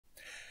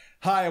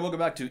Hi, and welcome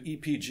back to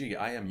EPG.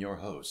 I am your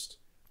host,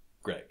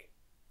 Greg.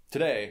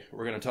 Today,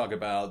 we're going to talk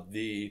about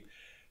the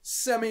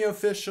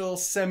semi-official,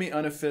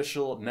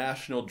 semi-unofficial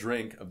national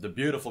drink of the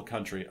beautiful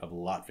country of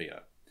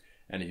Latvia.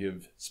 And if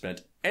you've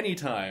spent any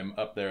time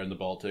up there in the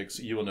Baltics,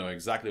 you will know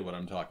exactly what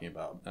I'm talking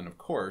about. And of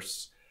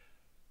course,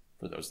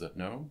 for those that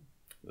know,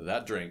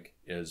 that drink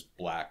is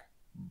black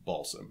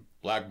balsam.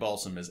 Black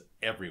balsam is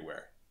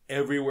everywhere.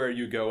 Everywhere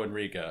you go in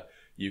Riga,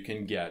 you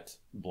can get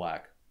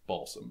black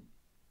balsam.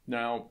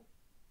 Now,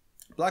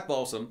 black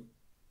balsam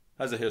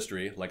has a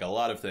history, like a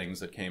lot of things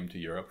that came to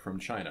Europe from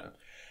China.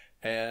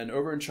 And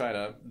over in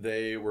China,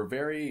 they were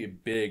very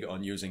big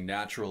on using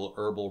natural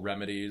herbal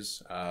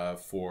remedies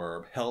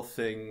for health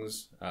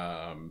things,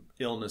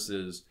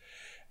 illnesses.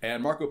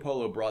 And Marco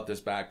Polo brought this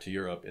back to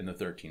Europe in the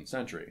 13th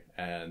century.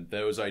 And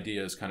those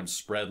ideas kind of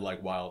spread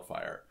like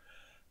wildfire.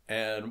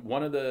 And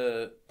one of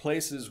the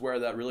places where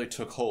that really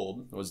took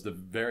hold was the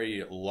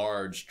very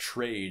large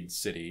trade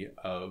city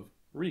of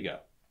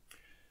Riga.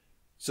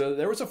 So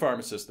there was a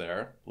pharmacist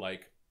there,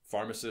 like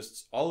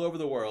pharmacists all over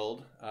the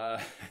world,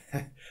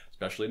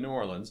 especially in New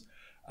Orleans,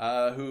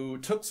 who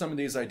took some of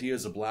these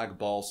ideas of black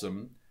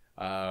balsam,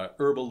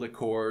 herbal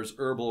liqueurs,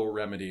 herbal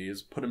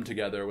remedies, put them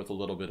together with a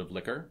little bit of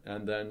liquor,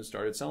 and then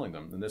started selling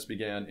them. And this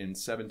began in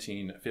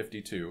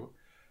 1752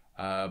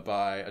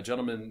 by a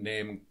gentleman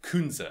named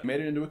Kunze. He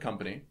made it into a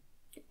company,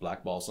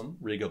 Black Balsam,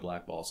 Riga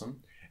Black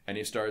Balsam, and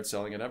he started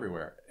selling it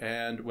everywhere.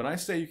 And when I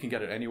say you can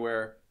get it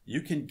anywhere,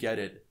 you can get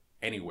it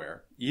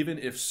anywhere. Even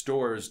if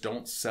stores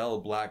don't sell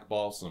black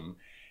balsam,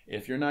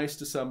 if you're nice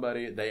to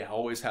somebody, they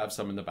always have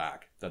some in the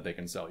back that they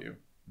can sell you.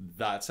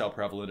 That's how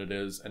prevalent it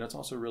is, and it's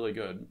also really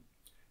good.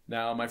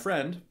 Now, my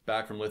friend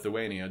back from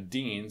Lithuania,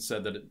 Dean,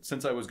 said that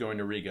since I was going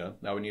to Riga,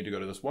 I would need to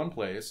go to this one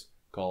place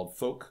called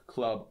Folk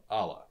Club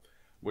Iela,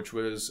 which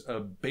was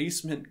a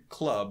basement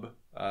club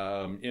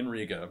in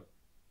Riga,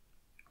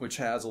 which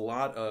has a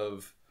lot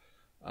of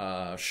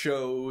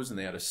shows, and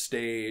they had a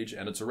stage,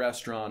 and it's a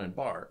restaurant and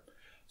bar.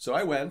 So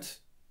I went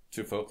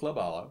to Folk Club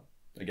Iela.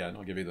 Again,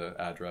 I'll give you the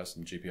address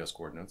and GPS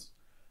coordinates,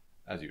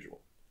 as usual.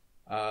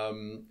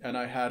 And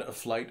I had a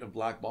flight of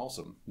black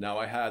balsam. Now,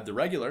 I had the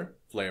regular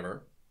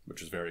flavor,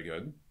 which is very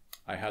good.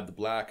 I had the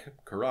black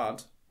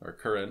currant, or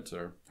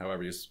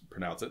however you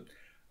pronounce it,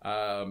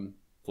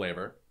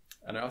 flavor.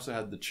 And I also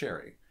had the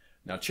cherry.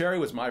 Now, cherry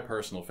was my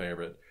personal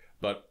favorite,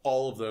 but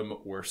all of them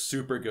were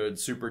super good,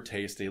 super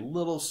tasty, a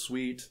little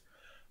sweet.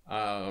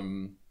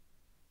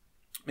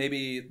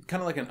 Maybe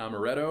kind of like an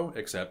amaretto,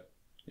 except,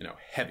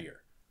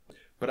 heavier.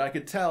 But I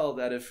could tell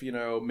that if,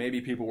 maybe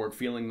people weren't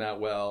feeling that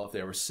well, if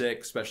they were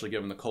sick, especially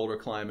given the colder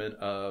climate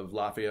of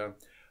Latvia,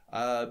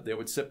 they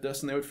would sip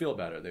this and they would feel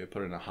better. They would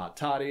put it in a hot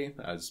toddy,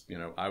 as,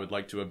 I would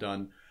like to have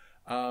done.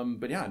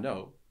 But yeah,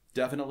 no,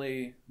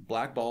 definitely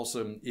black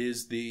balsam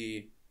is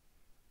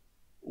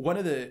one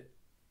of the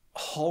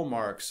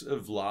hallmarks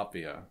of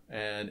Latvia,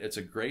 and it's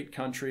a great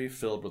country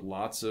filled with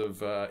lots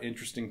of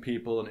interesting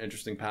people and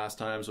interesting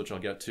pastimes, which I'll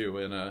get to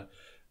in a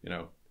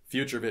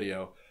future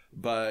video.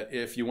 But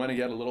if you want to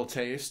get a little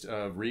taste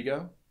of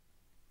Riga,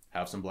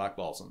 have some black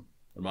balsam.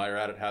 And while you're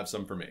at it, have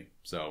some for me.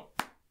 So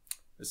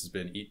this has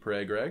been Eat,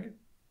 Pray, Greg.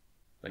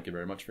 Thank you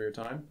very much for your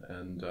time,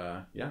 and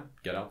yeah,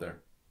 get out there.